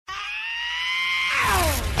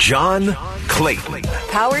John Clayton.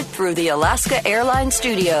 Powered through the Alaska Airlines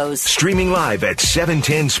Studios. Streaming live at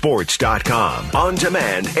 710sports.com. On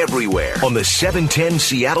demand everywhere on the 710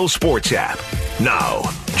 Seattle Sports app. Now,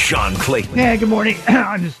 John Clayton. Yeah, good morning.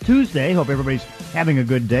 On this Tuesday, hope everybody's having a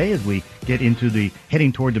good day as we get into the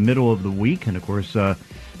heading toward the middle of the week. And, of course,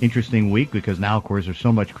 interesting week because now, of course, there's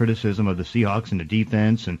so much criticism of the Seahawks and the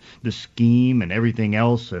defense and the scheme and everything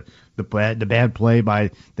else. The bad play by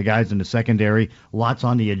the guys in the secondary, lots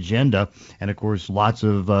on the agenda, and of course lots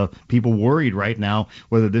of people worried right now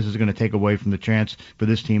whether this is going to take away from the chance for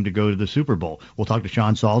this team to go to the Super Bowl. We'll talk to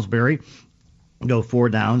Sean Salisbury. Go 4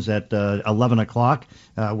 downs at 11 o'clock.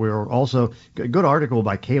 We're also a good article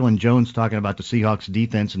by Kalen Jones talking about the Seahawks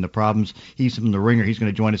defense and the problems. He's from the Ringer. He's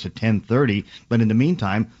going to join us at 10:30. But in the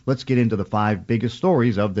meantime, let's get into the 5 biggest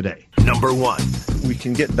stories of the day. Number 1. We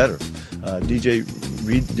can get better. DJ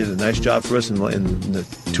Reed did a nice job for us in the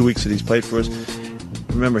 2 weeks that he's played for us.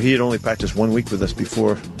 Remember, he had only practiced 1 week with us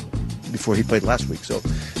before he played last week. So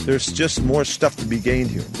there's just more stuff to be gained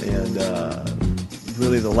here. And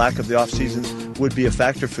really the lack of the offseason would be a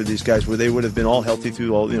factor for these guys where they would have been all healthy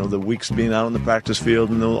through all the weeks being out on the practice field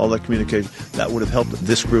and all that communication. That would have helped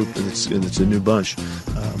this group, and it's a new bunch.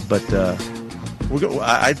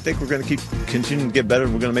 I think we're going to continue to get better.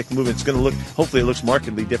 We're going to make a move. It's going to look, hopefully it looks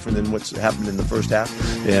markedly different than what's happened in the first half,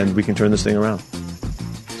 and we can turn this thing around.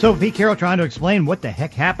 So Pete Carroll trying to explain what the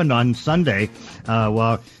heck happened on Sunday. He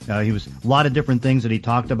was a lot of different things that he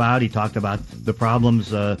talked about. He talked about the problems,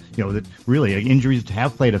 that really injuries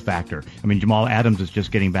have played a factor. I mean, Jamal Adams is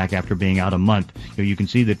just getting back after being out a month. You can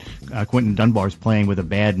see that Quentin Dunbar's playing with a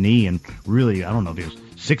bad knee, and really, I don't know if he was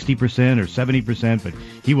 60% or 70%, but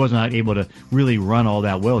he was not able to really run all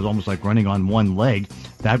that well. It was almost like running on one leg.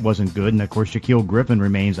 That wasn't good. And, of course, Shaquille Griffin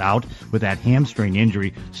remains out with that hamstring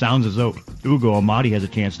injury. Sounds as though Ugo Amadi has a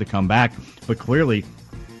chance to come back, but clearly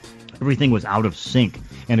everything was out of sync.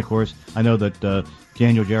 And, of course, I know that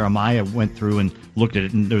Daniel Jeremiah went through and looked at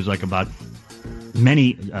it, and there was like about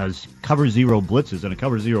many cover zero blitzes. And a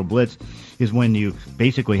cover zero blitz is when you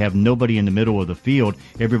basically have nobody in the middle of the field.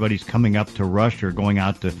 Everybody's coming up to rush or going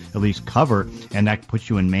out to at least cover, and that puts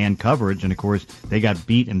you in man coverage. And, of course, they got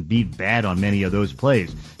beat bad on many of those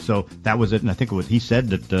plays. So that was it. And I think what he said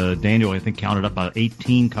that Daniel, counted up about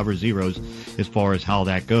 18 cover zeros as far as how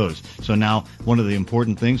that goes. So now one of the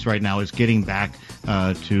important things right now is getting back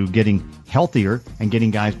to getting healthier and getting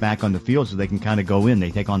guys back on the field so they can kind of go in. They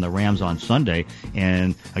take on the Rams on Sunday,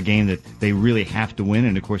 and a game that they really have to win.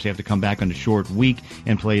 And, of course, they have to come back on a short week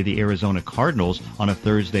and play the Arizona Cardinals on a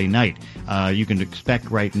Thursday night. You can expect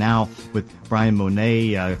right now with Brian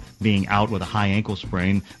Monet being out with a high ankle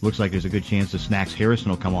sprain, looks like there's a good chance that Snacks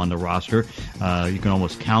Harrison will come on the roster. You can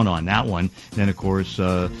almost count on that one. Then, of course,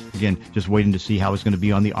 again, just waiting to see how it's going to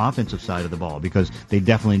be on the offensive side of the ball because they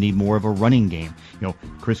definitely need more of a running game.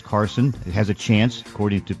 Chris Carson has a chance,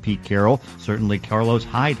 according to Pete Carroll. Certainly Carlos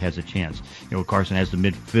Hyde has a chance. Carson has the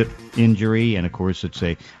mid-foot injury, and, of course, it's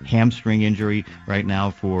a hamstring injury right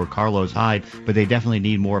now for Carlos Hyde, but they definitely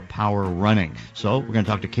need more power running. So we're going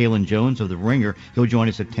to talk to Kalen Jones of The Ringer. He'll join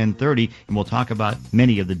us at 10:30, and we'll talk about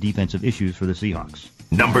many of the defensive issues for the Seahawks.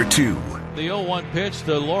 Number 2. The 0-1 pitch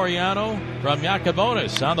to Laureano from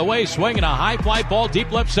Yakubonis. On the way, swinging a high fly ball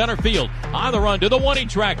deep left center field. On the run to the 1-inning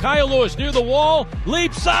track. Kyle Lewis near the wall.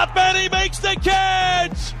 Leaps up and he makes the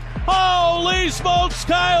catch! Holy smokes,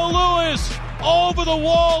 Kyle Lewis over the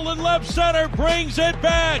wall in left center brings it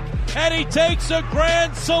back. And he takes a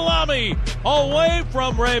grand salami away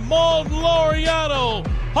from Ramon Laureano.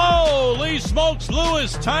 Holy smokes,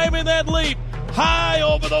 Lewis timing that leap. High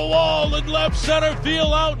over the wall in left center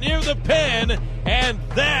field out near the pen, and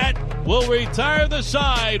that will retire the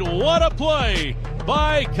side. What a play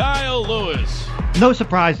by Kyle Lewis. No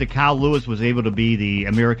surprise that Kyle Lewis was able to be the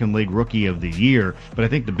American League Rookie of the Year, but I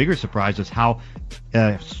think the bigger surprise is how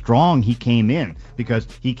strong he came in, because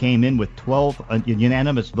he came in with 12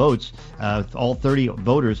 unanimous votes, all 30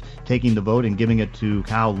 voters taking the vote and giving it to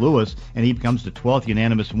Kyle Lewis, and he becomes the 12th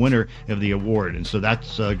unanimous winner of the award. And so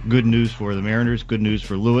that's good news for the Mariners, good news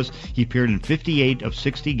for Lewis. He appeared in 58 of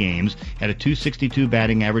 60 games, had a .262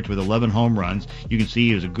 batting average with 11 home runs. You can see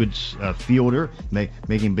he was a good fielder,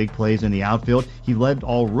 making big plays in the outfield. He led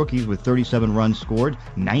all rookies with 37 runs scored,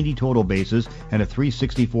 90 total bases, and a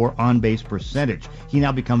 .364 on-base percentage. He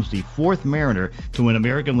now becomes the 4th Mariner to win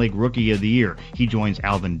American League Rookie of the Year. He joins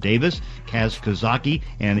Alvin Davis, Kaz Kazaki,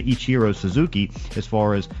 and Ichiro Suzuki as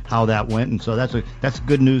far as how that went. And so that's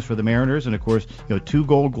good news for the Mariners. And, of course, 2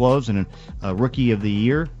 Gold Gloves and a Rookie of the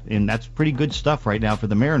Year. And that's pretty good stuff right now for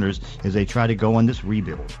the Mariners as they try to go on this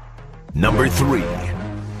rebuild. Number 3.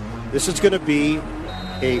 This is going to be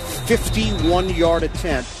a 51-yard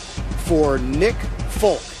attempt for Nick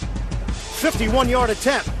Folk. 51-yard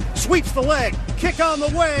attempt, sweeps the leg, kick on the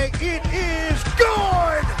way, it is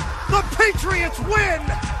good! The Patriots win!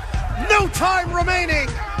 No time remaining!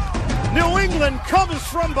 New England comes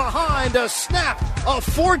from behind to snap a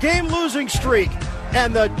 4-game losing streak,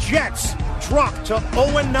 and the Jets drop to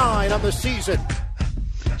 0-9 on the season.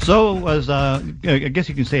 So it was, I guess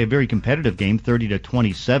you can say, a very competitive game,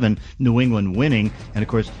 30-27, New England winning. And, of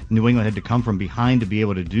course, New England had to come from behind to be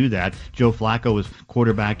able to do that. Joe Flacco was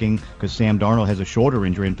quarterbacking because Sam Darnold has a shoulder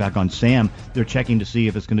injury. In fact, on Sam, they're checking to see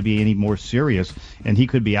if it's going to be any more serious, and he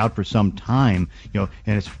could be out for some time. And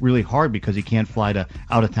it's really hard because he can't fly to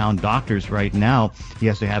out-of-town doctors right now. He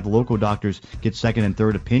has to have local doctors get second and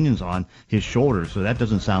third opinions on his shoulder. So that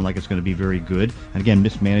doesn't sound like it's going to be very good. And, again,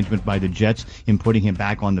 mismanagement by the Jets in putting him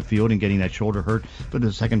back on the field and getting that shoulder hurt for the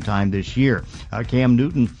second time this year. Cam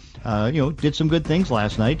Newton, did some good things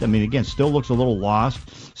last night. I mean, again, still looks a little lost,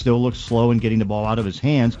 still looks slow in getting the ball out of his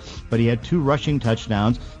hands, but he had 2 rushing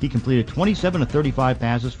touchdowns. He completed 27 of 35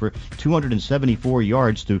 passes for 274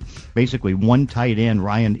 yards to basically one tight end,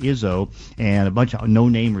 Ryan Izzo, and a bunch of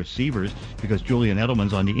no-name receivers because Julian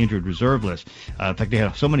Edelman's on the injured reserve list. In fact, they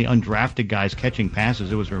had so many undrafted guys catching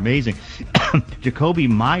passes. It was amazing. Jacoby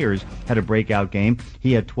Myers had a breakout game.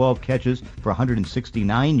 He had 12 catches for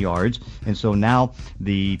 169 yards, and so now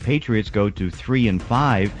the Patriots go to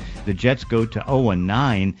 3-5. The Jets go to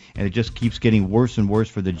 0-9, and it just keeps getting worse and worse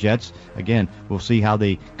for the Jets. Again, we'll see how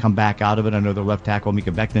they come back out of it. I know their left tackle,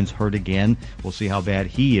 Mika Beckman's hurt again. We'll see how bad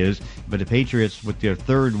he is. But the Patriots with their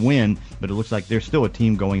 3rd win, but it looks like they're still a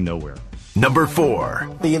team going nowhere. Number 4.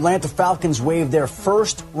 The Atlanta Falcons waived their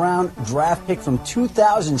first-round draft pick from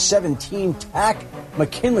 2017, Takk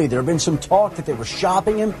McKinley. There have been some talk that they were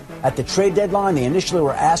shopping him at the trade deadline. They initially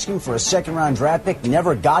were asking for a second-round draft pick,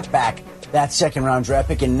 never got back that second-round draft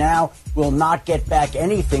pick, and now will not get back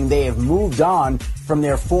anything. They have moved on from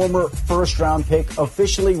their former first-round pick,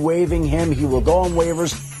 officially waiving him. He will go on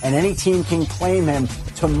waivers, and any team can claim him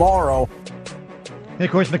tomorrow. And,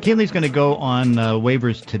 of course, McKinley's going to go on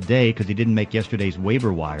waivers today because he didn't make yesterday's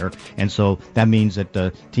waiver wire. And so that means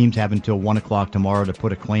that teams have until 1 o'clock tomorrow to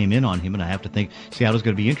put a claim in on him. And I have to think Seattle's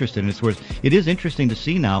going to be interested in this. Whereas it is interesting to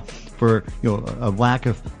see now for a lack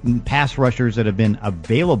of pass rushers that have been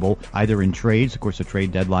available either in trades. Of course, the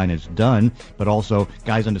trade deadline is done, but also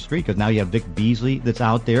guys on the street because now you have Vic Beasley that's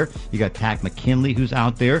out there. You got Takk McKinley who's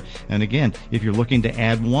out there. And, again, if you're looking to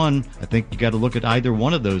add one, I think you got to look at either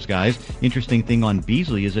one of those guys. Interesting thing on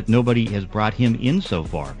Beasley is that nobody has brought him in so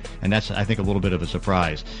far, and that's, I think, a little bit of a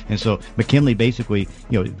surprise. And so McKinley basically,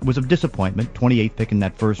 was a disappointment, 28th pick in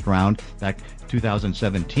that first round back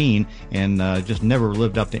 2017, and just never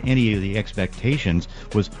lived up to any of the expectations,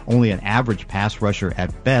 was only an average pass rusher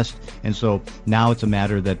at best. And so now it's a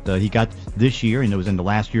matter that he got this year, and it was in the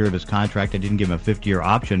last year of his contract. I didn't give him a 5th-year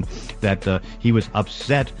option, that he was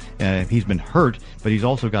upset. He's been hurt, but he's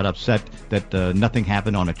also got upset that nothing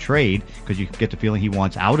happened on a trade because you get the feeling he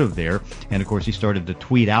wants out of there. And, of course, he started to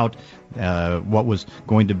tweet out what was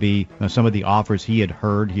going to be some of the offers he had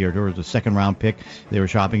heard. There was a 2nd-round pick they were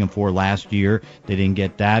shopping him for last year. They didn't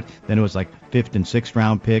get that. Then it was like 5th and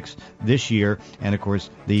 6th-round picks this year. And, of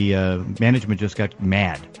course, the management just got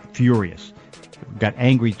mad, furious, got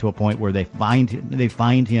angry to a point where they fined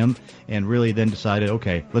him and really then decided,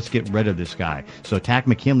 okay, let's get rid of this guy. So Takk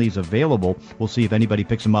McKinley's available. We'll see if anybody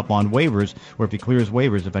picks him up on waivers or if he clears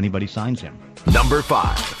waivers, if anybody signs him. Number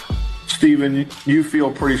 5. Steven, you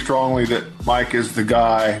feel pretty strongly that Mike is the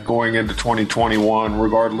guy going into 2021,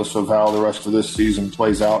 regardless of how the rest of this season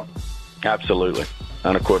plays out? Absolutely.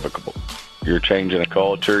 Unequivocal. You're changing a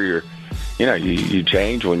culture. You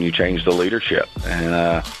change when you change the leadership.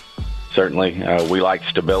 And certainly we like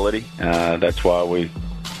stability. That's why we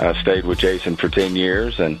stayed with Jason for 10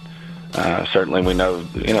 years. And certainly we know,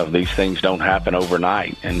 these things don't happen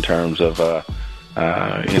overnight in terms of,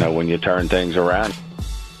 when you turn things around.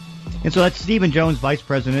 And so that's Stephen Jones, vice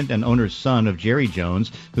president and owner's son of Jerry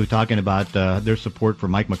Jones, who's talking about their support for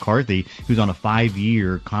Mike McCarthy, who's on a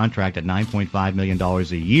 5-year contract at $9.5 million a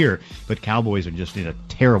year. But Cowboys are just in a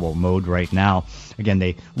terrible mode right now. Again,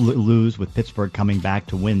 they lose with Pittsburgh coming back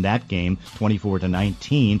to win that game,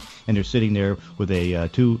 24-19, and they're sitting there with a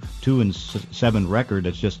 2-7 record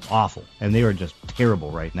that's just awful. And they are just terrible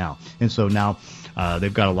right now. And so now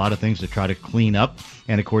they've got a lot of things to try to clean up.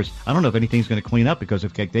 And, of course, I don't know if anything's going to clean up because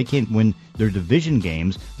if they can't win their division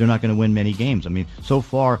games, they're not going to win many games. I mean, so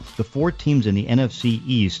far, the 4 teams in the NFC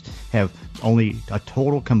East have only a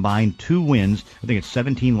total combined 2 wins. I think it's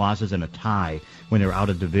 17 losses and a tie when they're out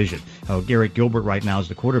of division. Garrett Gilbert right now is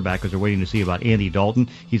the quarterback because they're waiting to see about Andy Dalton.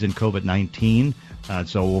 He's in COVID-19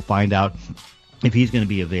 So we'll find out if he's going to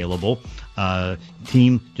be available.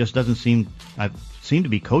 Team just doesn't seem to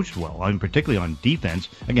be coached well, particularly on defense.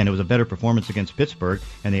 Again, it was a better performance against Pittsburgh,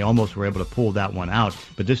 and they almost were able to pull that one out.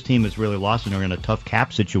 But this team is really lost, and they're in a tough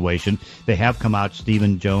cap situation. They have come out,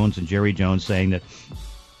 Stephen Jones and Jerry Jones, saying that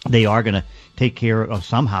they are going to take care of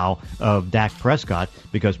somehow of Dak Prescott,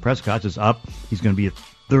 because Prescott is up. He's going to be a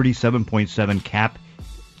 37.7 cap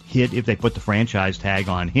hit if they put the franchise tag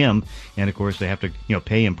on him, and of course they have to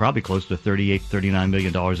pay him probably close to $39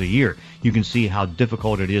 million a year. You can see how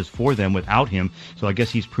difficult it is for them without him. So I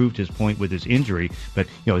guess he's proved his point with his injury, but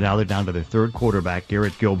now they're down to their third quarterback,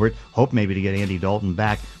 Garrett Gilbert. Hope maybe to get Andy Dalton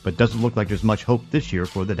back, but doesn't look like there's much hope this year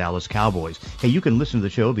for the Dallas Cowboys. Hey, you can listen to the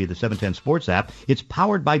show via the 710 Sports app. It's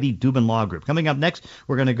powered by the Dubin Law Group. Coming up next,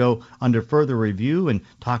 we're going to go under further review and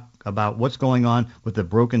talk about what's going on with the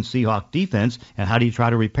broken Seahawk defense and how do you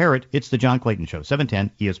try to repair it. It's the John Clayton Show,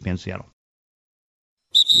 710 ESPN Seattle.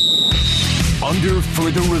 Under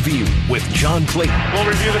further review with John Clayton. We'll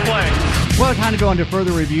review the play. Well, time to go under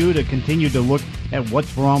further review to continue to look at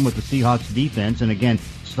what's wrong with the Seahawks defense. And again,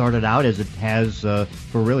 started out as it has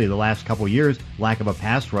for really the last couple of years, lack of a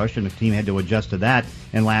pass rush, and the team had to adjust to that.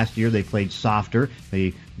 And last year they played softer.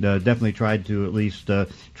 They definitely tried to at least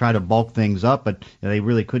try to bulk things up, but they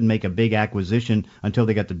really couldn't make a big acquisition until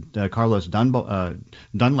they got the Carlos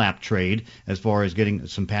Dunlap trade as far as getting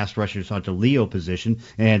some pass rushers onto Leo position,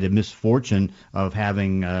 and the misfortune of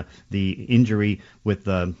having the injury with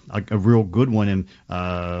a real good one in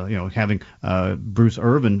having Bruce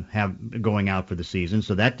Irvin going out for the season,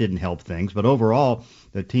 so that didn't help things. But overall,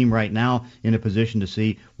 the team right now in a position to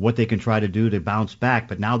see what they can try to do to bounce back.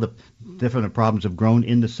 But now the different problems have grown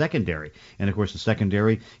in the secondary. And, of course, the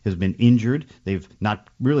secondary has been injured. They've not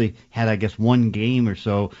really had, I guess, one game or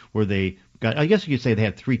so where they got, I guess you could say they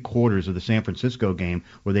had 3 quarters of the San Francisco game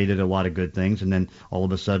where they did a lot of good things. And then all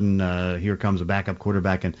of a sudden, here comes a backup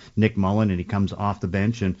quarterback and Nick Mullen, and he comes off the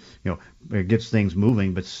bench and, gets things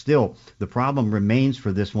moving. But still, the problem remains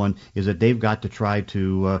for this one is that they've got to try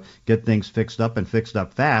to get things fixed up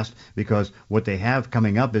fast, because what they have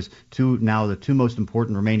coming up is the two most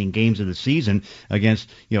important remaining games of the season against,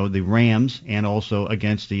 the Rams and also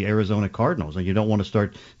against the Arizona Cardinals. And you don't want to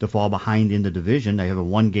start to fall behind in the division. They have a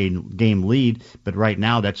 1-game lead, but right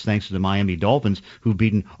now that's thanks to the Miami Dolphins, who've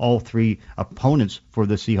beaten all 3 opponents for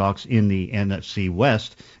the Seahawks in the NFC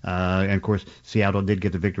West. And of course, Seattle did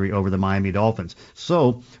get the victory over the Miami Dolphins.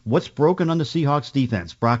 So what's broken on the Seahawks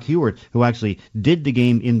defense? Brock Hewart, who actually did the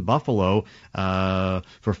game in Buffalo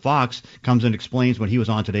for Fox, comes and explains when he was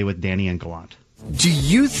on today with Danny and Gallant. Do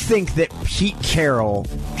you think that Pete Carroll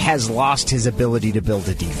has lost his ability to build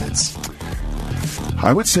a defense?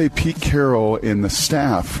 I would say Pete Carroll and the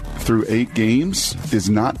staff through 8 games is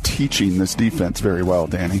not teaching this defense very well,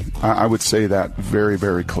 Danny. I would say that very,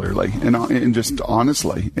 very clearly and just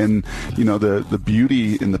honestly. And, the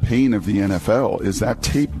beauty and the pain of the NFL is that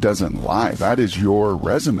tape doesn't lie. That is your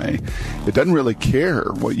resume. It doesn't really care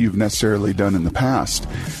what you've necessarily done in the past.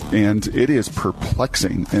 And it is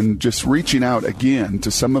perplexing. And just reaching out again to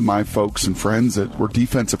some of my folks and friends that were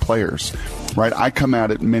defensive players, right? I come at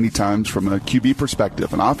it many times from a QB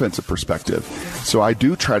perspective, an offensive perspective. So I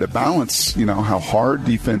do try to balance, how hard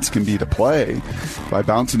defense can be to play by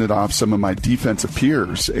bouncing it off some of my defensive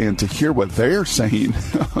peers, and to hear what they're saying,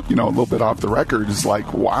 a little bit off the record is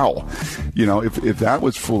like, wow, if that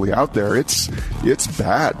was fully out there, it's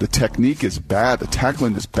bad. The technique is bad. The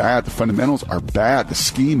tackling is bad. The fundamentals are bad. The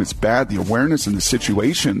scheme is bad. The awareness in the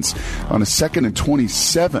situations on a 2nd and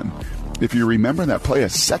 27. If you remember that play, a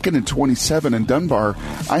 2nd and 27 in Dunbar,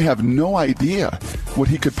 I have no idea what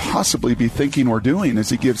he could possibly be thinking or doing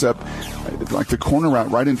as he gives up like the corner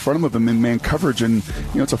route right in front of him in man coverage, and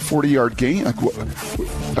it's a 40-yard gain.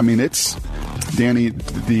 It's Danny.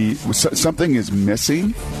 Something is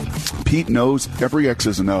missing. Pete knows every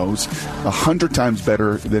X's and O's 100 times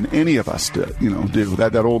better than any of us do.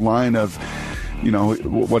 That old line of,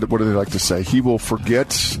 what do they like to say? He will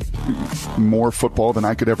forget more football than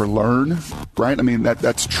I could ever learn, right?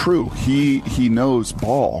 That's true. He knows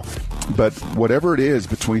ball. But whatever it is,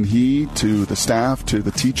 between he to the staff, to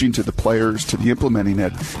the teaching, to the players, to the implementing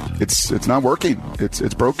it, it's not working.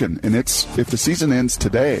 It's broken. And if the season ends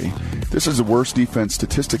today, this is the worst defense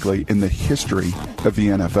statistically in the history of the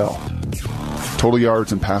NFL. Total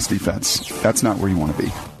yards and pass defense. That's not where you want to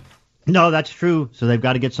be. No, that's true. So they've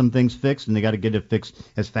got to get some things fixed, and they got to get it fixed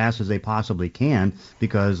as fast as they possibly can,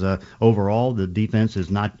 because overall the defense is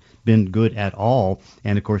not been good at all.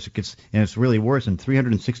 And of course, it's really worse. And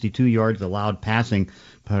 362 yards allowed passing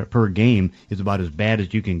per game is about as bad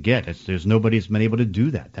as you can get. There's nobody that's been able to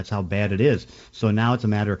do that. That's how bad it is. So now it's a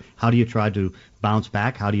matter, how do you try to bounce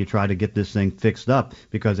back? How do you try to get this thing fixed up?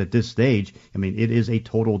 Because at this stage, I mean, it is a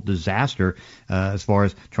total disaster as far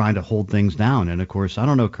as trying to hold things down. And of course, I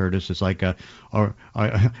don't know, Curtis, it's like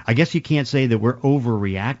I guess you can't say that we're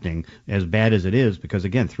overreacting as bad as it is, because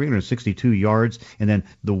again, 362 yards and then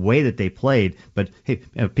the way that they played. But hey,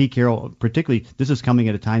 Pete Carroll, particularly, this is coming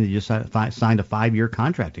at a time that you just signed a 5-year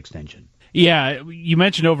contract extension. Yeah, you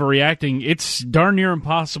mentioned overreacting. It's darn near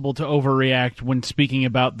impossible to overreact when speaking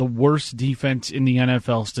about the worst defense in the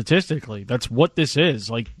NFL statistically. That's what this is.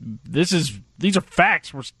 Like, these are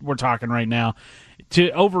facts we're talking right now. To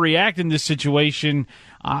overreact in this situation,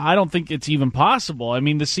 I don't think it's even possible. I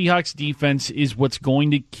mean, the Seahawks defense is what's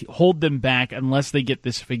going to hold them back unless they get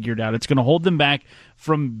this figured out. It's going to hold them back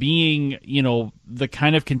from being, the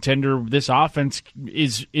kind of contender this offense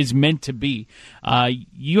is meant to be.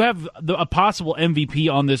 You have a possible MVP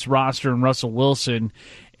on this roster in Russell Wilson,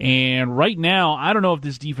 and right now, I don't know if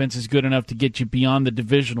this defense is good enough to get you beyond the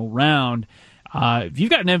divisional round. If you've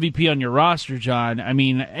got an MVP on your roster, John, I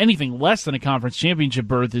mean, anything less than a conference championship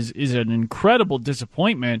berth is an incredible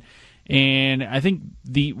disappointment. And I think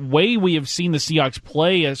the way we have seen the Seahawks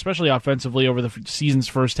play, especially offensively over the season's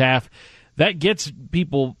first half, that gets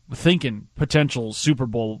people thinking potential Super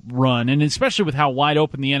Bowl run. And especially with how wide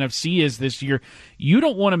open the NFC is this year, you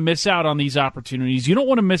don't want to miss out on these opportunities. You don't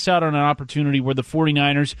want to miss out on an opportunity where the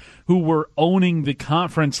 49ers, who were owning the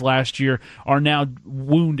conference last year, are now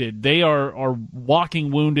wounded. They are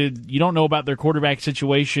walking wounded. You don't know about their quarterback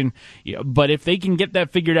situation. But if they can get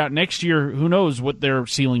that figured out next year, who knows what their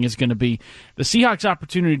ceiling is going to be. The Seahawks'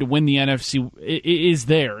 opportunity to win the NFC is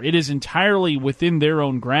there. It is entirely within their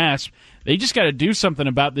own grasp. They just got to do something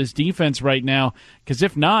about this defense right now, because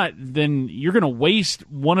if not, then you're going to waste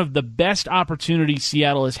one of the best opportunities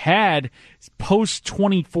Seattle has had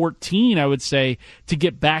post-2014, I would say, to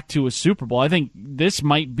get back to a Super Bowl. I think this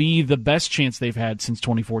might be the best chance they've had since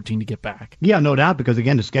 2014 to get back. Yeah, no doubt, because,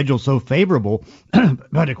 again, the schedule's so favorable.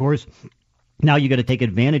 But, of course, now you got to take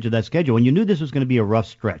advantage of that schedule. And you knew this was going to be a rough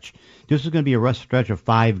stretch. This is going to be a rough stretch of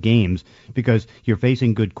 5 games because you're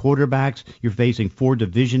facing good quarterbacks. You're facing 4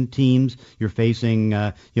 division teams. You're facing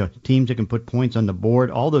teams that can put points on the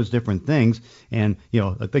board. All those different things. And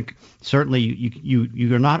I think certainly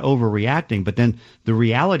you're not overreacting. But then the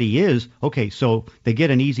reality is, okay, so they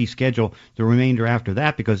get an easy schedule the remainder after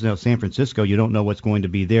that because San Francisco, you don't know what's going to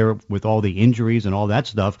be there with all the injuries and all that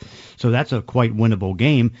stuff. So that's a quite winnable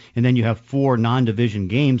game. And then you have 4 non-division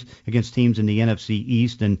games against teams in the NFC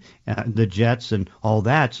East and the Jets and all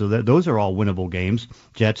that. So those are all winnable games.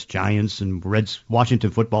 Jets, Giants, and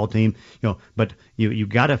Washington football team. But you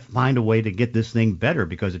got to find a way to get this thing better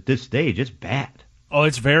because at this stage it's bad. Oh,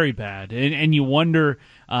 it's very bad. And you wonder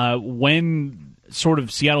when sort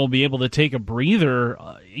of Seattle will be able to take a breather,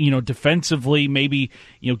 defensively, maybe,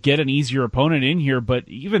 get an easier opponent in here. But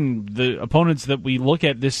even the opponents that we look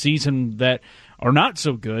at this season that are not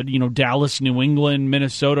so good, Dallas, New England,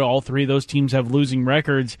 Minnesota, all 3 of those teams have losing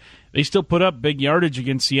records. They still put up big yardage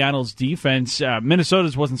against Seattle's defense.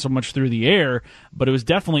 Minnesota's wasn't so much through the air, but it was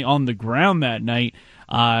definitely on the ground that night.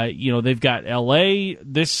 They've got L.A.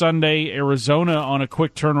 this Sunday, Arizona on a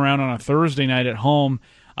quick turnaround on a Thursday night at home.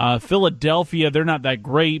 Philadelphia, they're not that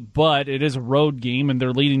great, but it is a road game, and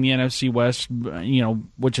they're leading the NFC West,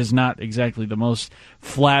 which is not exactly the most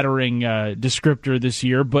flattering descriptor this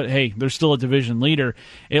year. But, hey, they're still a division leader.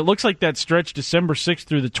 It looks like that stretch December 6th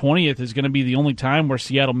through the 20th is going to be the only time where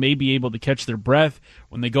Seattle may be able to catch their breath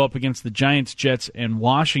when they go up against the Giants, Jets, and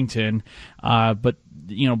Washington. But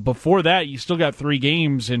before that, you still got 3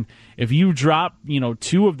 games, and if you drop,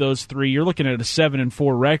 2 of those 3, you're looking at a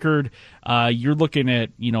 7-4 record. You're looking at,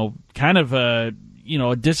 kind of a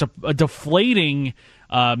deflating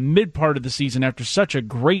mid part of the season after such a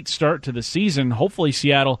great start to the season. Hopefully,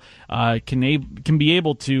 Seattle can be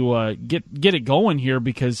able to get it going here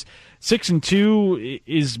because 6-2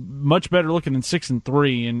 is much better looking than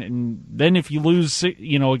 6-3, and then if you lose,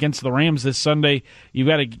 against the Rams this Sunday, you've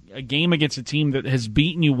got a game against a team that has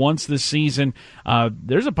beaten you once this season.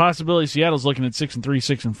 There's a possibility Seattle's looking at 6-3,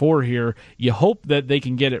 6-4 here. You hope that they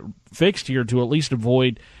can get it fixed here to at least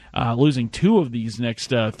avoid losing 2 of these next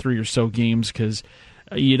 3 or so games because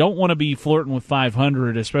you don't want to be flirting with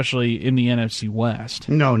 500, especially in the NFC West.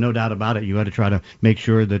 No doubt about it. You got to try to make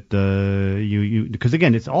sure that because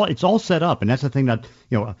again, it's all set up, and that's the thing that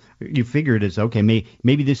you figured is okay.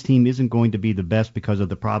 Maybe this team isn't going to be the best because of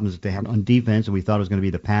the problems that they have on defense, and we thought it was going to be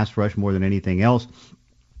the pass rush more than anything else.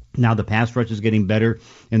 Now the pass rush is getting better,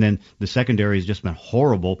 and then the secondary has just been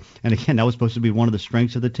horrible. And again, that was supposed to be one of the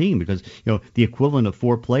strengths of the team because, the equivalent of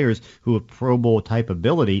 4 players who have Pro Bowl type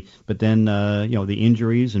ability, but then, the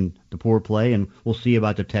injuries and the poor play, and we'll see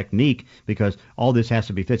about the technique because all this has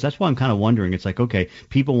to be fixed. That's why I'm kind of wondering. It's like, okay,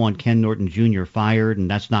 people want Ken Norton Jr. fired, and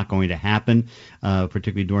that's not going to happen,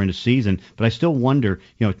 particularly during the season. But I still wonder,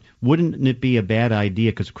 wouldn't it be a bad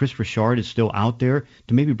idea because Chris Richard is still out there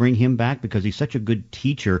to maybe bring him back because he's such a good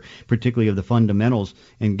teacher, particularly of the fundamentals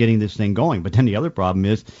and getting this thing going. But then the other problem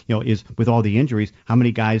is with all the injuries, how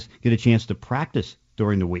many guys get a chance to practice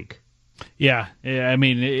during the week? Yeah, I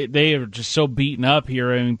mean, they are just so beaten up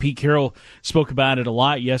here. I mean, Pete Carroll spoke about it a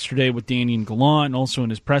lot yesterday with Danny and Gallant and also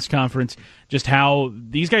in his press conference, just how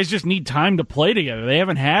these guys just need time to play together. They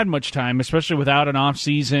haven't had much time, especially without an off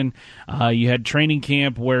season. You had training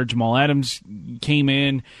camp where Jamal Adams came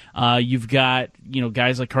in. You've got,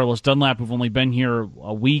 guys like Carlos Dunlap who've only been here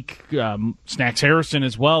a week, Snacks Harrison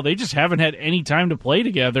as well. They just haven't had any time to play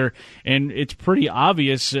together, and it's pretty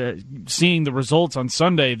obvious seeing the results on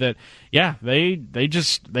Sunday that, yeah, they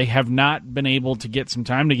have not been able to get some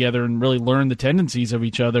time together and really learn the tendencies of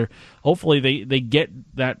each other. Hopefully they get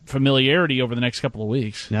that familiarity over the next couple of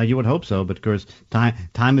weeks. Now, you would hope so, but of course,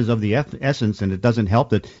 time is of the essence, and it doesn't help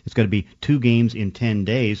that it's going to be 2 games in 10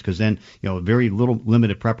 days because then, very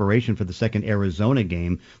limited preparation for the second Arizona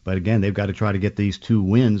game. But again, they've got to try to get these 2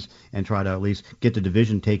 wins and try to at least get the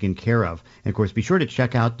division taken care of. And of course, be sure to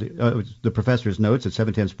check out the Professor's Notes at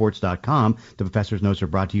 710sports.com. The Professor's Notes are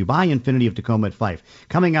brought to you by Infinity of Tacoma at Fife.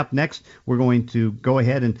 Coming up next, we're going to go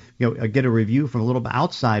ahead and get a review from a little bit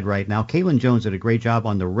outside right now. Kalen Jones did a great job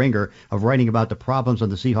on The Ringer of writing about the problems on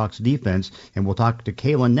the Seahawks defense, and we'll talk to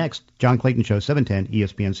Kalen next. John Clayton Show, 710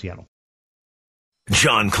 ESPN Seattle.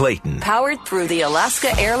 John Clayton. Powered through the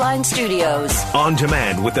Alaska Airlines Studios. On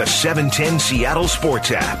demand with the 710 Seattle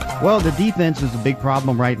Sports app. Well, the defense is a big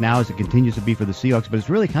problem right now as it continues to be for the Seahawks, but it's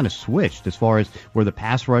really kind of switched as far as where the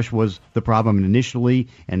pass rush was the problem initially,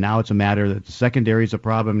 and now it's a matter that the secondary is a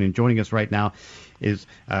problem. And joining us right now is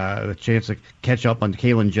a chance to catch up on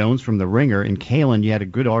Kalen Jones from The Ringer. And Kalen, you had a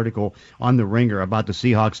good article on The Ringer about the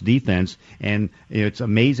Seahawks defense, and it's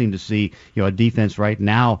amazing to see a defense right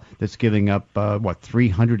now that's giving up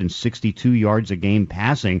 362 yards a game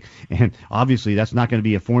passing, and obviously that's not going to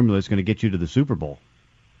be a formula that's going to get you to the Super Bowl.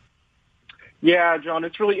 Yeah, John,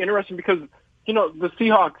 it's really interesting because the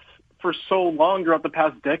Seahawks for so long throughout the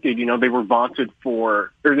past decade, they were vaunted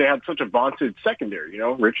they had such a vaunted secondary,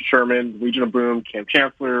 Richard Sherman, Legion of Boom, Cam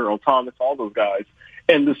Chancellor, Earl Thomas, all those guys.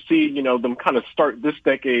 And to see, them kind of start this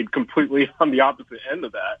decade completely on the opposite end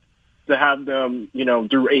of that, to have them,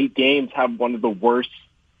 through 8 games have one of the worst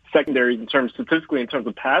secondaries statistically in terms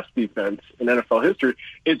of pass defense in NFL history,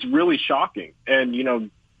 it's really shocking. And,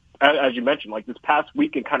 as you mentioned, like this past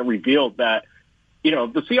week, it kind of revealed that, the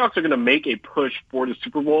Seahawks are going to make a push for the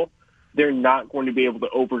Super Bowl. They're not going to be able to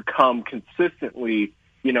overcome consistently,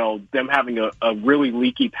 them having a really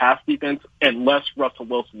leaky pass defense unless Russell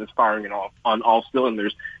Wilson is firing on all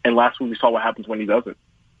cylinders. And last week we saw what happens when he doesn't.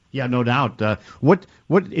 Yeah, no doubt. What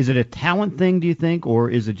is it a talent thing, do you think, or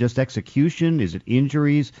is it just execution? Is it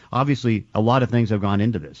injuries? Obviously, a lot of things have gone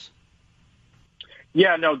into this.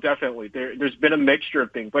 Yeah, no, definitely. There's been a mixture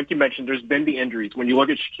of things. Like you mentioned, there's been the injuries. When you look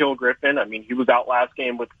at Shaquille Griffin, I mean, he was out last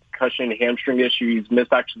game with concussion, hamstring issue. He's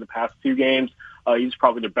missed actually the past 2 games. He's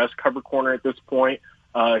probably the best cover corner at this point.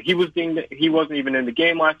 He wasn't even in the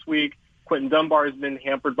game last week. Quentin Dunbar has been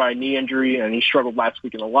hampered by a knee injury, and he struggled last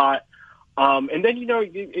weekend a lot. And then,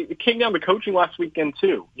 it came down to coaching last weekend,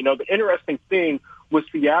 too. The interesting thing with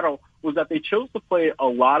Seattle was that they chose to play a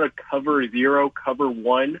lot of cover 0, cover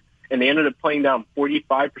 1, and they ended up playing down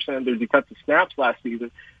 45% of their defensive snaps last week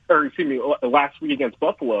against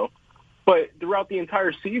Buffalo. But throughout the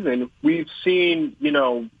entire season, we've seen,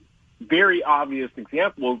 very obvious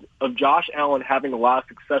examples of Josh Allen having a lot of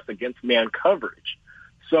success against man coverage.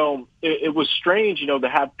 So it was strange, to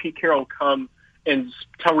have Pete Carroll come and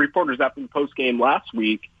tell reporters after the postgame last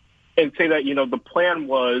week and say that, the plan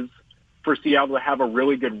was for Seattle to have a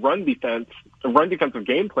really good run defensive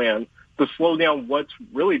game plan to slow down what's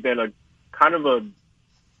really been a kind of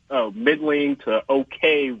a middling to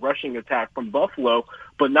okay rushing attack from Buffalo,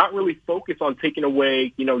 but not really focus on taking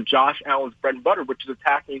away, Josh Allen's bread and butter, which is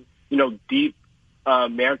attacking, deep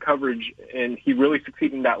man coverage, and he really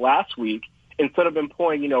succeeded in that last week, instead of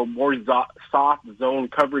employing, more soft zone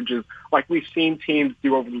coverages like we've seen teams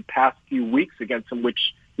do over the past few weeks against him,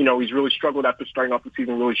 which, he's really struggled after starting off the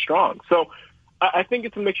season really strong. So I think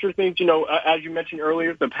it's a mixture of things. As you mentioned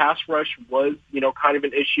earlier, the pass rush was, kind of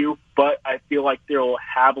an issue, but I feel like they'll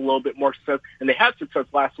have a little bit more success. And they had success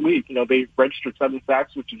last week. They registered 7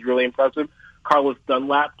 sacks, which is really impressive. Carlos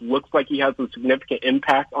Dunlap looks like he has a significant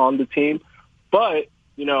impact on the team. But,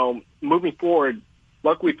 moving forward,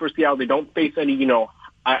 luckily for Seattle, they don't face any,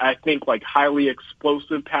 I think, like highly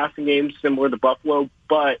explosive passing games similar to Buffalo.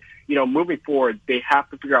 But, moving forward, they have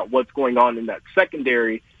to figure out what's going on in that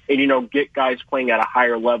secondary and, get guys playing at a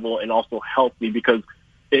higher level and also healthy, because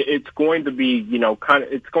it's going to be,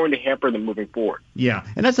 it's going to hamper them moving forward. Yeah,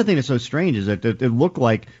 and that's the thing that's so strange is that it looked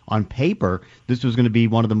like on paper this was going to be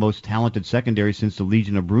one of the most talented secondaries since the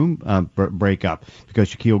Legion of Boom breakup, because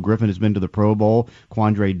Shaquille Griffin has been to the Pro Bowl,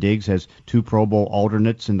 Quandre Diggs has 2 Pro Bowl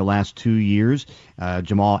alternates in the last 2 years,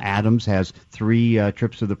 Jamal Adams has 3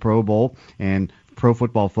 trips to the Pro Bowl, and Pro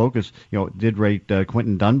Football Focus, did rate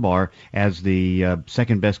Quentin Dunbar as the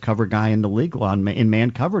second best cover guy in the league in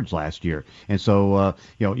man coverage last year. And so,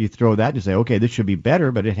 you throw that and say, okay, this should be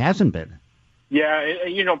better, but it hasn't been. Yeah,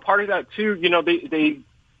 part of that too, they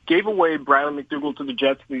gave away Bradley McDougald to the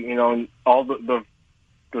Jets, and all the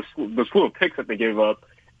slew of picks that they gave up,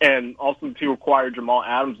 and also to acquire Jamal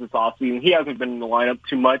Adams this offseason. He hasn't been in the lineup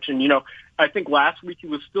too much, and I think last week he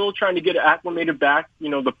was still trying to get acclimated back,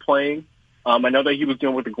 to playing. I know that he was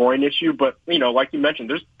dealing with a groin issue, but, like you mentioned,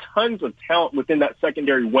 there's tons of talent within that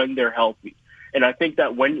secondary when they're healthy. And I think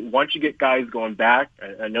that once you get guys going back,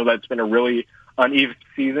 I know that's been a really uneven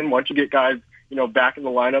season, once you get guys, back in the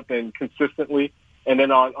lineup and consistently, and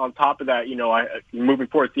then on top of that, moving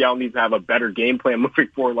forward, Seattle needs to have a better game plan moving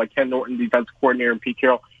forward, like Ken Norton, defensive coordinator, and Pete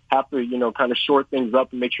Carroll have to, kind of short things up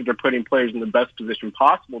and make sure they're putting players in the best position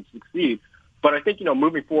possible to succeed. But I think,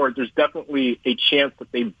 moving forward, there's definitely a chance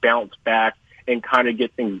that they bounce back and kind of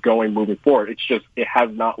get things going moving forward. It's just it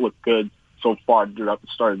has not looked good so far throughout the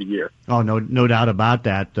start of the year. Oh, no doubt about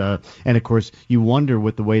that. And, of course, you wonder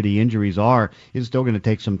with the way the injuries are, it's still going to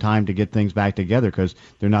take some time to get things back together because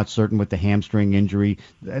they're not certain with the hamstring injury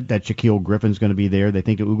that Shaquille Griffin's going to be there. They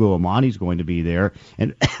think Ugo Amani's going to be there.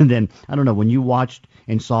 And then, I don't know, when you watched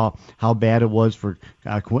and saw how bad it was for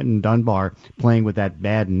Quentin Dunbar playing with that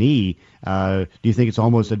bad knee, do you think it's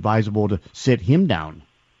almost advisable to sit him down?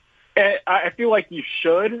 I feel like you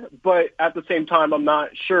should, but at the same time, I'm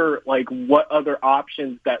not sure what other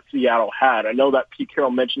options that Seattle had. I know that Pete Carroll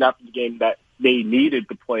mentioned after the game that they needed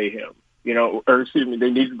to play him, they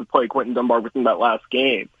needed to play Quentin Dunbar within that last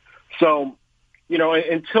game. So,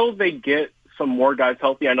 until they get some more guys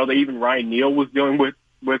healthy, I know that even Ryan Neal was dealing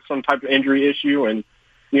with some type of injury issue, and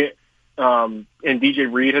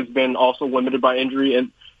DJ Reed has been also limited by injury,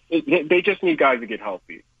 and they just need guys to get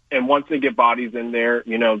healthy. And once they get bodies in there,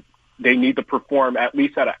 they need to perform at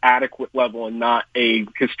least at an adequate level and not a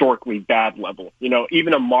historically bad level.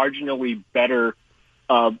 Even a marginally better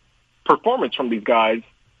performance from these guys,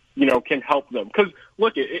 can help them. Because,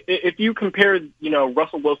 look, if you compare,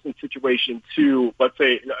 Russell Wilson's situation to, let's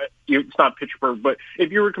say, it's not picture perfect, but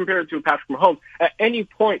if you were comparing it to Patrick Mahomes, at any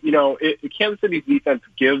point, Kansas City's defense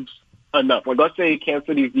gives enough. Let's say Kansas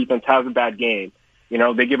City's defense has a bad game.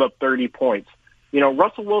 They give up 30 points.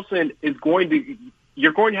 Russell Wilson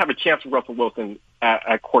you're going to have a chance with Russell Wilson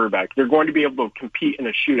at quarterback. You're going to be able to compete in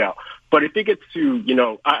a shootout. But if it gets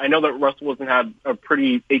to, I know that Russell Wilson had a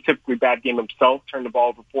pretty atypically bad game himself, turned the ball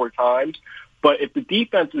over 4 times. But if the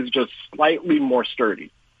defense is just slightly more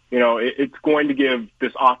sturdy, it's going to give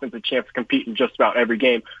this offense a chance to compete in just about every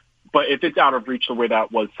game. But if it's out of reach the way that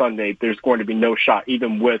was Sunday, there's going to be no shot,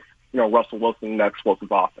 even with, Russell Wilson and that explosive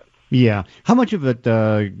offense. Yeah. How much of it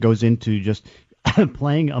goes into just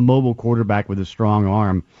playing a mobile quarterback with a strong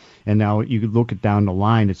arm, and now you look it down the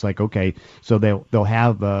line, it's like, okay, so they'll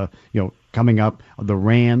have coming up the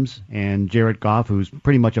Rams and Jared Goff, who's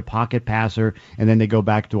pretty much a pocket passer, and then they go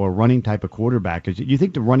back to a running type of quarterback. Do you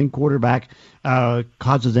think the running quarterback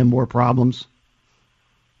causes them more problems?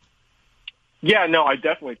 Yeah, no, I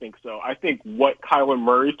definitely think so. I think what Kyler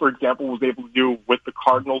Murray, for example, was able to do with the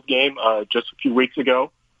Cardinals game just a few weeks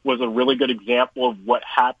ago was a really good example of what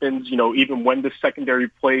happens, even when the secondary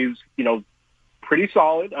plays, pretty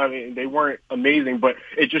solid. I mean, they weren't amazing, but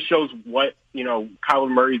it just shows what, Kyler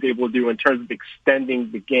Murray is able to do in terms of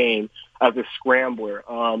extending the game as a scrambler.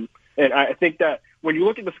 And I think that when you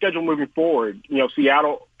look at the schedule moving forward,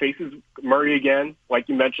 Seattle faces Murray again. Like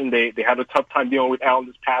you mentioned, they had a tough time dealing with Allen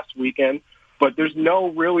this past weekend, but there's no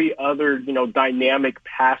really other, dynamic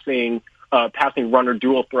passing runner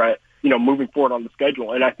dual threat moving forward on the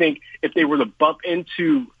schedule. And I think if they were to bump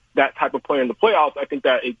into that type of player in the playoffs, I think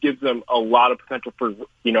that it gives them a lot of potential for,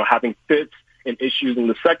 having fits and issues in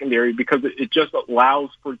the secondary, because it just allows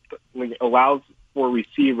for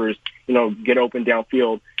receivers, get open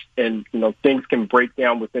downfield, and, things can break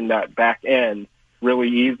down within that back end really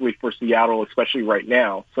easily for Seattle, especially right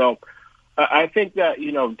now. So I think that,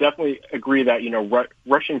 definitely agree that,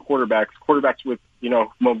 rushing quarterbacks with,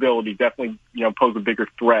 mobility definitely, pose a bigger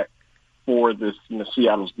threat for this,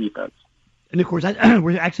 Seattle's defense. And, of course,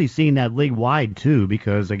 we're actually seeing that league-wide, too,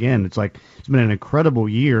 because, again, it's been an incredible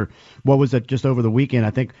year. What was it just over the weekend?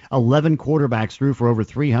 I think 11 quarterbacks threw for over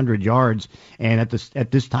 300 yards, and at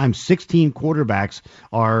this time, 16 quarterbacks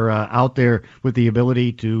are out there with the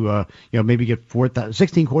ability to, maybe get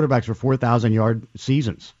 16 quarterbacks for 4,000-yard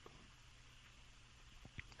seasons.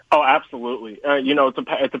 Oh, absolutely.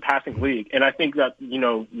 It's a passing league. And I think that,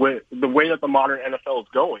 with the way that the modern NFL is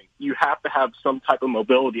going, you have to have some type of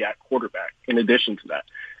mobility at quarterback in addition to that.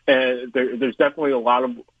 And there's definitely a lot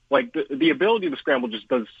of, the ability to scramble just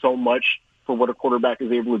does so much for what a quarterback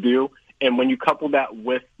is able to do. And when you couple that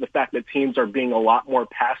with the fact that teams are being a lot more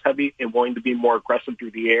pass heavy and willing to be more aggressive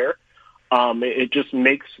through the air, it just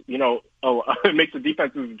makes, it makes the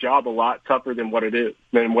defense's job a lot tougher than what it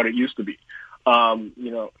used to be.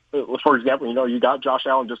 For example, you got Josh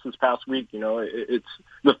Allen just this past week. It's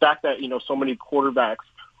the fact that, so many quarterbacks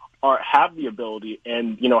have the ability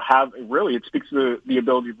and, it speaks to the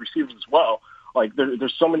ability of receivers as well.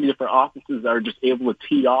 There's so many different offenses that are just able to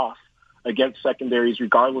tee off against secondaries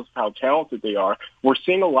regardless of how talented they are. We're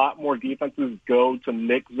seeing a lot more defenses go to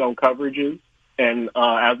mixed zone coverages. And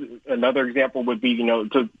as another example would be,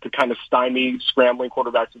 to kind of stymie scrambling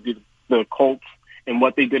quarterbacks would be the Colts. And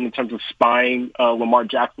what they did in terms of spying Lamar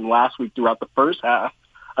Jackson last week throughout the first half.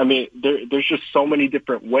 I mean, there's just so many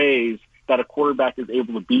different ways that a quarterback is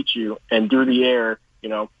able to beat you. And through the air,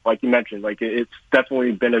 like you mentioned, it's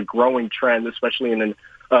definitely been a growing trend, especially in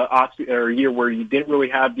a year where you didn't really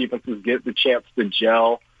have defenses get the chance to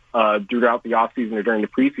gel throughout the offseason or during the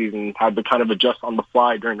preseason, had to kind of adjust on the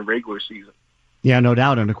fly during the regular season. Yeah, no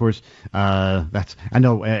doubt. And, of course, I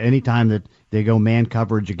know anytime that they go man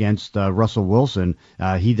coverage against Russell Wilson,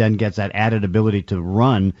 he then gets that added ability to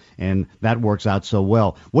run, and that works out so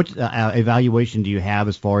well. What evaluation do you have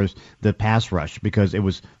as far as the pass rush? Because it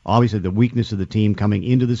was obviously the weakness of the team coming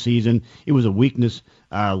into the season. It was a weakness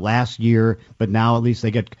last year, but now at least they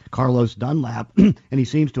get Carlos Dunlap, and he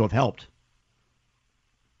seems to have helped.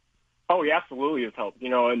 Oh, he absolutely has helped.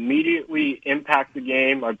 Immediately impact the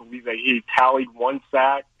game. I believe that he tallied 1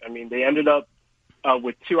 sack. I mean, they ended up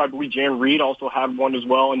with 2. I believe Jan Reed also had 1 as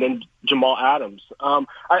well, and then Jamal Adams.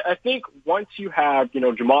 I think once you have,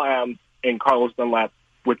 Jamal Adams and Carlos Dunlap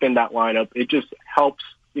within that lineup, it just helps,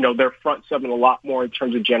 their front seven a lot more in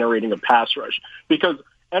terms of generating a pass rush. Because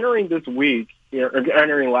entering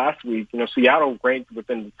last week, Seattle ranked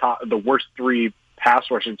within the worst 3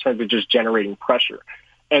 pass rush in terms of just generating pressure.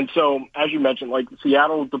 And so, as you mentioned,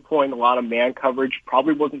 Seattle deploying a lot of man coverage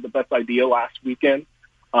probably wasn't the best idea last weekend.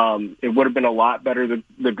 It would have been a lot better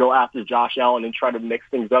to go after Josh Allen and try to mix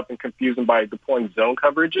things up and confuse him by deploying zone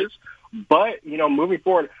coverages. But, moving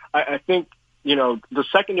forward, I think, the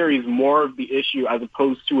secondary is more of the issue as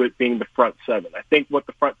opposed to it being the front seven. I think what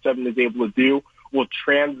the front seven is able to do will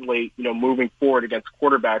translate, moving forward against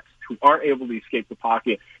quarterbacks who aren't able to escape the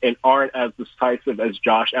pocket and aren't as decisive as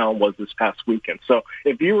Josh Allen was this past weekend. So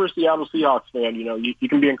if you were a Seattle Seahawks fan, you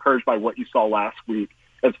can be encouraged by what you saw last week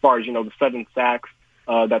as far as, the 7 sacks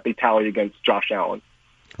that they tallied against Josh Allen.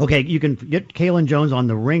 Okay, you can get Kalen Jones on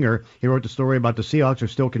The Ringer. He wrote the story about the Seahawks are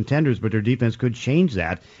still contenders, but their defense could change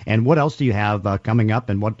that. And what else do you have coming up,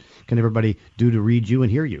 and what can everybody do to read you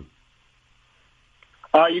and hear you?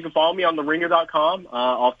 You can follow me on TheRinger.com,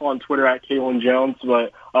 also on Twitter at Kalen Jones.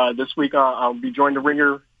 But this week I'll be joining the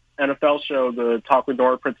Ringer NFL show, the Talk with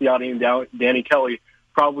Nora Princiotti and Danny Kelly,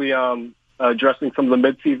 probably addressing some of the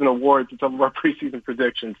midseason awards and some of our preseason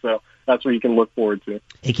predictions. So that's what you can look forward to.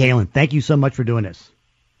 Hey, Kalen, thank you so much for doing this.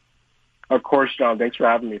 Of course, John. Thanks for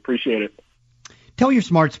having me. Appreciate it. Tell your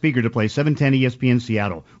smart speaker to play 710 ESPN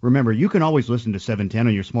Seattle. Remember, you can always listen to 710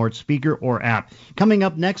 on your smart speaker or app. Coming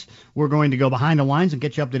up next, we're going to go behind the lines and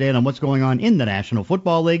get you up to date on what's going on in the National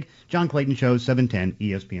Football League. John Clayton Show, 710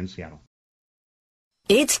 ESPN Seattle.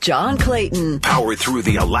 It's John Clayton. Powered through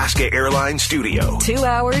the Alaska Airlines studio. 2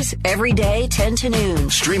 hours every day, 10 to noon.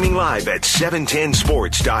 Streaming live at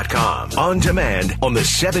 710sports.com. On demand on the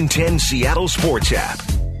 710 Seattle Sports app.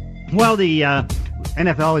 Well, the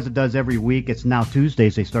NFL, as it does every week, it's now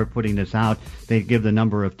Tuesdays they start putting this out. They give the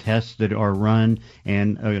number of tests that are run.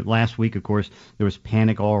 And last week, of course, there was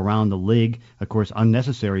panic all around the league. Of course,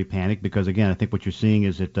 unnecessary panic because, again, I think what you're seeing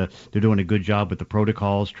is that they're doing a good job with the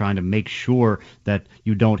protocols, trying to make sure that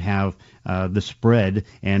you don't have the spread,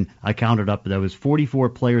 and I counted up there was 44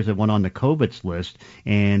 players that went on the COVID's list,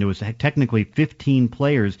 and it was technically 15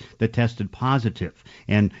 players that tested positive.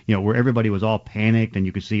 And, where everybody was all panicked, and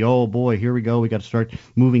you could see, oh boy, here we go, we got to start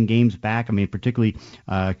moving games back. I mean, particularly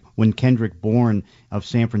when Kendrick Bourne of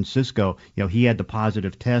San Francisco, he had the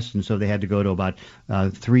positive test, and so they had to go to about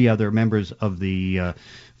 3 other members of the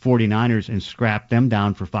 49ers and scrapped them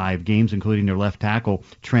down for 5 games, including their left tackle,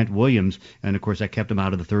 Trent Williams. And, of course, that kept him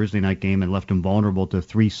out of the Thursday night game and left him vulnerable to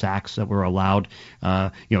 3 sacks that were allowed.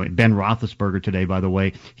 Ben Roethlisberger today, by the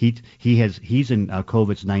way, he's in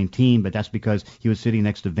COVID-19, but that's because he was sitting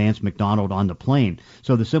next to Vance McDonald on the plane.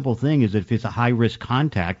 So the simple thing is that if it's a high-risk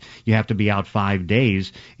contact, you have to be out 5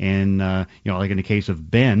 days. And, like in the case of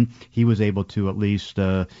Ben, he was able to at least,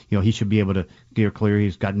 he should be able to get clear.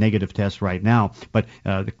 He's got negative tests right now. But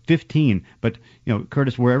 15. But,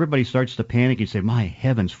 Curtis, where everybody starts to panic, you say, my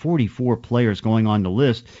heavens, 44 players going on the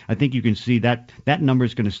list. I think you can see that number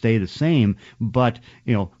is going to stay the same. But,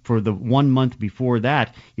 for the 1 month before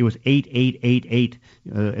that, it was 8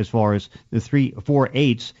 as far as the 4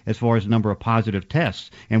 8s as far as the number of positive tests.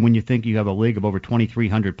 And when you think you have a league of over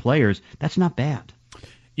 2,300 players, that's not bad.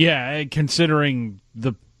 Yeah, considering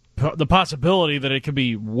the possibility that it could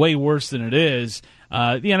be way worse than it is, the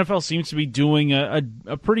NFL seems to be doing a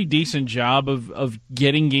pretty decent job of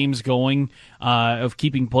getting games going, of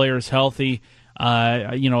keeping players healthy.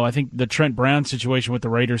 I think the Trent Brown situation with the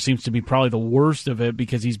Raiders seems to be probably the worst of it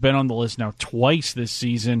because he's been on the list now twice this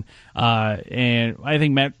season. And I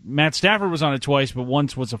think Matt Stafford was on it twice, but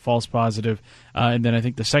once was a false positive. And then I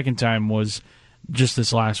think the second time was just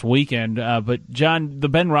this last weekend. But, John, the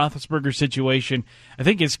Ben Roethlisberger situation, I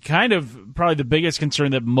think, is kind of probably the biggest concern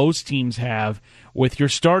that most teams have with your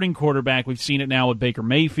starting quarterback. We've seen it now with Baker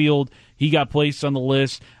Mayfield. He got placed on the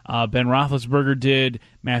list. Ben Roethlisberger did.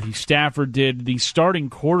 Matthew Stafford did. The starting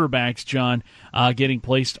quarterbacks, John, getting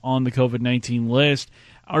placed on the COVID-19 list.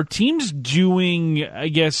 Are teams doing, I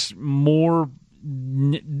guess, more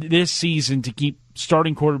this season to keep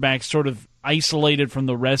starting quarterbacks sort of isolated from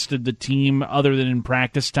the rest of the team other than in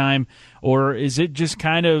practice time? Or is it just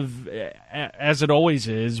kind of as it always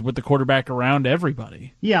is with the quarterback around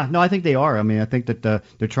everybody? Yeah, no, I think they are. I mean, I think that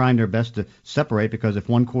they're trying their best to separate, because if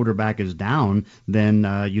one quarterback is down, then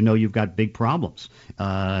you've got big problems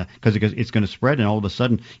because it's going to spread, and all of a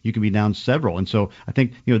sudden you can be down several. And so I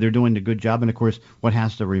think they're doing a good job. And of course, what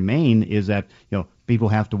has to remain is that people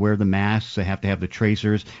have to wear the masks. They have to have the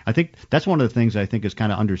tracers. I think that's one of the things I think is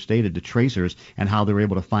kind of understated, the tracers, and how they're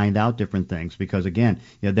able to find out different things. Because again,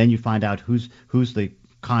 then you find out who's the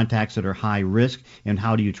contacts that are high risk, and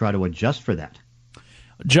how do you try to adjust for that?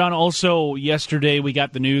 John, also yesterday we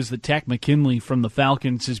got the news that Takk McKinley from the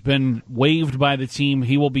Falcons has been waived by the team.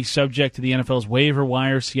 He will be subject to the NFL's waiver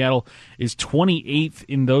wire. Seattle is 28th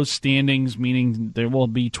in those standings, meaning there will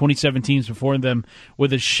be 27 teams before them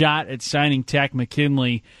with a shot at signing Takk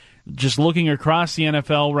McKinley. Just looking across the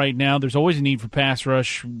NFL right now, there's always a need for pass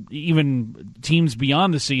rush, even teams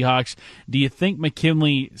beyond the Seahawks. Do you think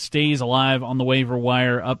McKinley stays alive on the waiver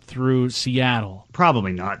wire up through Seattle?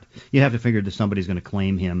 Probably not. You have to figure that somebody's going to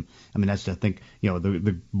claim him. I mean, that's, I think,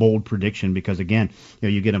 the bold prediction, because, again,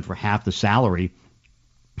 you get him for half the salary,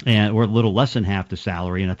 or a little less than half the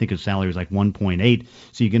salary, and I think his salary is like 1.8,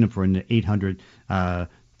 so you get him for an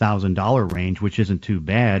 $800,000 range, which isn't too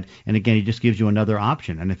bad. And again, he just gives you another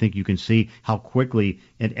option. And I think you can see how quickly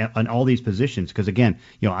on all these positions, because again,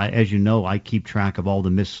 as you know, I keep track of all the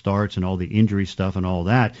missed starts and all the injury stuff and all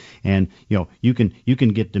that. And you can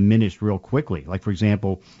get diminished real quickly. Like, for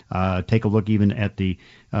example, take a look even at the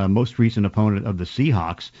most recent opponent of the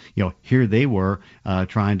Seahawks. Here they were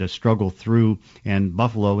trying to struggle through, and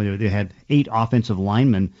Buffalo, they had 8 offensive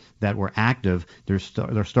linemen that were active.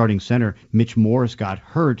 Their starting center, Mitch Morse, got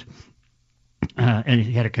hurt, and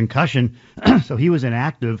he had a concussion, so he was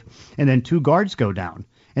inactive. And then 2 guards go down.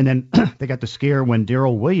 And then they got the scare when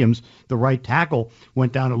Darrell Williams, the right tackle,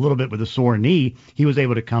 went down a little bit with a sore knee. He was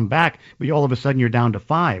able to come back, but all of a sudden you're down to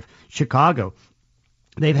 5. Chicago,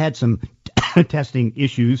 they've had some testing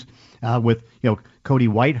issues with Cody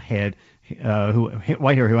Whitehair,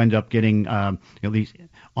 who ended up getting at least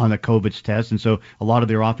on the COVID's test, and so a lot of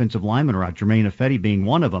their offensive linemen are out, Jermaine Ifedi being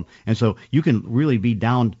one of them. And so you can really be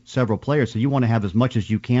down several players, so you want to have as much as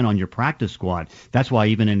you can on your practice squad. That's why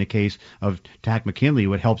even in the case of Takk McKinley, it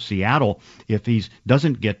would help Seattle if he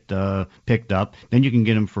doesn't get picked up. Then you can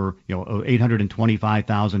get him for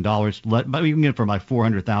 $825,000, but you can get him for like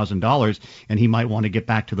 $400,000, and he might want to get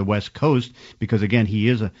back to the West Coast because, again, he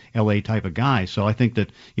is a LA type of guy. So I think that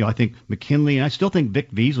I think McKinley, and I still think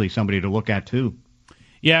Vic Beasley, somebody to look at too.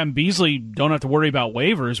 Yeah, and Beasley, don't have to worry about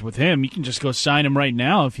waivers with him. You can just go sign him right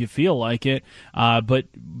now if you feel like it. But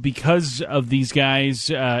because of these guys,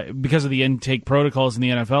 because of the intake protocols in the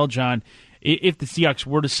NFL, John, if the Seahawks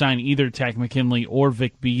were to sign either Takk McKinley or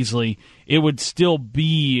Vic Beasley, it would still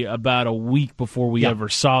be about a week before we ever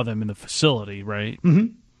saw them in the facility, right?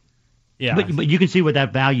 Mm-hmm. Yeah, but you can see what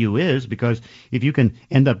that value is, because if you can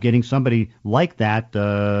end up getting somebody like that,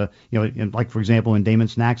 like for example in Damon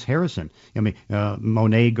Snacks Harrison,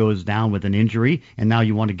 Monet goes down with an injury, and now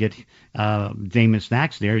you want to get Damon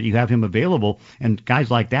Snacks there. You have him available, and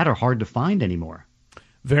guys like that are hard to find anymore.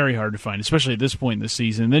 Very hard to find, especially at this point in the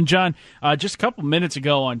season. And then, John, just a couple minutes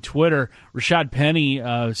ago on Twitter, Rashad Penny,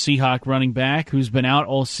 Seahawk running back, who's been out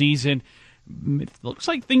all season. It looks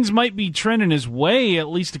like things might be trending his way, at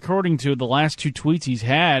least according to the last two tweets he's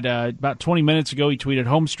had. About 20 minutes ago, he tweeted,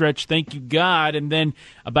 "Home stretch, thank you, God." And then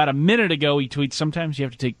about a minute ago, he tweets, "Sometimes you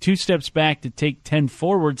have to take 2 steps back to take 10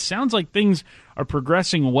 forward." Sounds like things are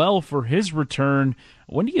progressing well for his return.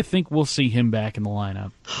 When do you think we'll see him back in the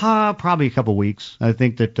lineup? Probably a couple weeks. I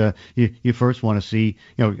think that you first want to see,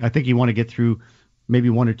 I think you want to get through maybe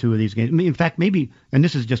 1 or 2 of these games. In fact, maybe, and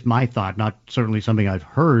this is just my thought, not certainly something I've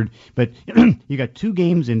heard, but you got 2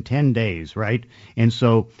 games in 10 days, right? And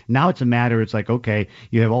so now it's a matter, it's like, okay,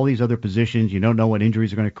 you have all these other positions, you don't know what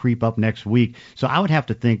injuries are going to creep up next week. So I would have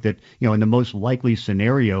to think that, in the most likely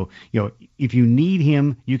scenario, if you need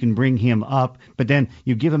him, you can bring him up, but then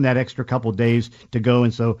you give him that extra couple days to go.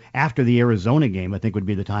 And so after the Arizona game, I think would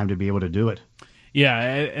be the time to be able to do it.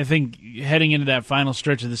 Yeah, I think heading into that final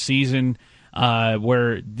stretch of the season,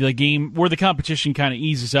 where the competition kind of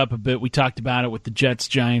eases up a bit. We talked about it with the Jets,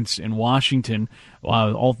 Giants, and Washington.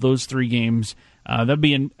 All those 3 games. That'd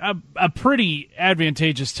be a pretty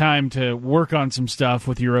advantageous time to work on some stuff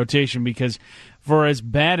with your rotation, because for as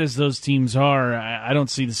bad as those teams are, I don't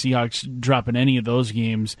see the Seahawks dropping any of those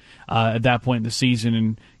games at that point in the season,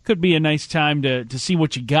 and could be a nice time to see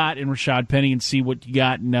what you got in Rashad Penny and see what you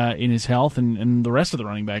got in his health and the rest of the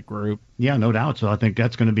running back group. Yeah, no doubt. So I think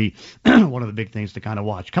that's going to be one of the big things to kind of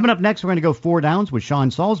watch. Coming up next, we're going to go 4 Downs with Sean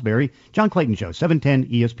Salisbury. John Clayton Show,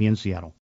 710 ESPN Seattle.